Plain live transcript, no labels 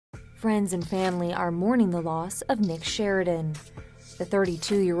Friends and family are mourning the loss of Nick Sheridan. The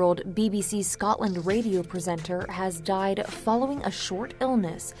 32-year-old BBC Scotland radio presenter has died following a short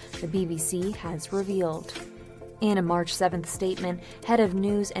illness, the BBC has revealed. In a March 7th statement, head of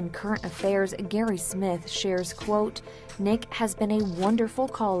news and current affairs Gary Smith shares, quote, "Nick has been a wonderful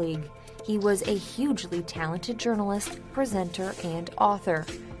colleague. He was a hugely talented journalist, presenter, and author,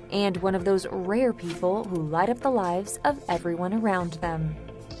 and one of those rare people who light up the lives of everyone around them."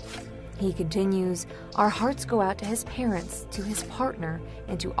 He continues, "Our hearts go out to his parents, to his partner,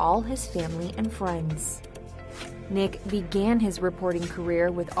 and to all his family and friends." Nick began his reporting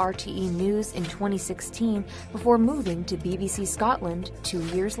career with RTE News in 2016 before moving to BBC Scotland 2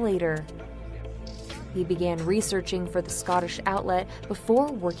 years later. He began researching for the Scottish outlet before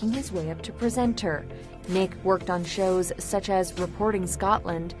working his way up to presenter. Nick worked on shows such as Reporting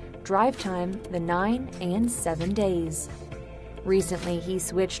Scotland, Drive Time, The 9, and 7 Days. Recently, he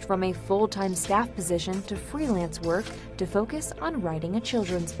switched from a full-time staff position to freelance work to focus on writing a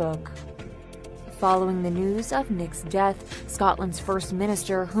children's book. Following the news of Nick's death, Scotland's First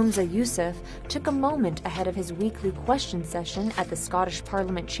Minister Humza Yousaf took a moment ahead of his weekly question session at the Scottish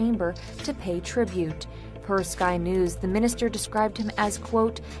Parliament chamber to pay tribute. Per Sky News, the minister described him as,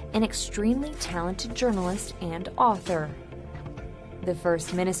 quote, "an extremely talented journalist and author." The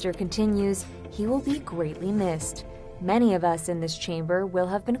First Minister continues, "He will be greatly missed. Many of us in this chamber will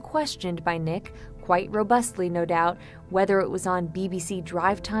have been questioned by Nick, quite robustly no doubt, whether it was on BBC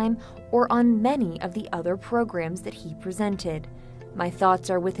Drive Time or on many of the other programs that he presented. My thoughts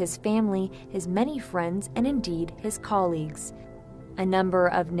are with his family, his many friends, and indeed his colleagues." A number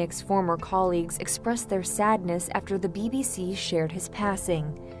of Nick's former colleagues expressed their sadness after the BBC shared his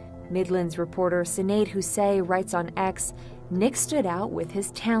passing. Midlands reporter Sinead Hussein writes on X, "Nick stood out with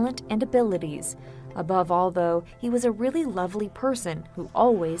his talent and abilities. Above all, though, he was a really lovely person who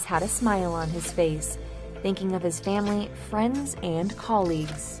always had a smile on his face," thinking of his family, friends, and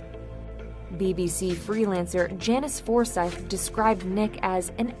colleagues. BBC freelancer Janice Forsyth described Nick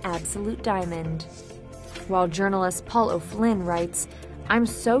as an absolute diamond. While journalist Paul O'Flynn writes, "I'm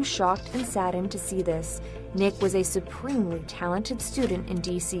so shocked and saddened to see this. Nick was a supremely talented student in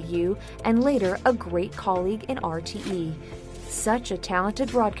DCU and later a great colleague in RTE. Such a talented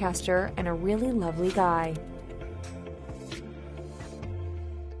broadcaster and a really lovely guy."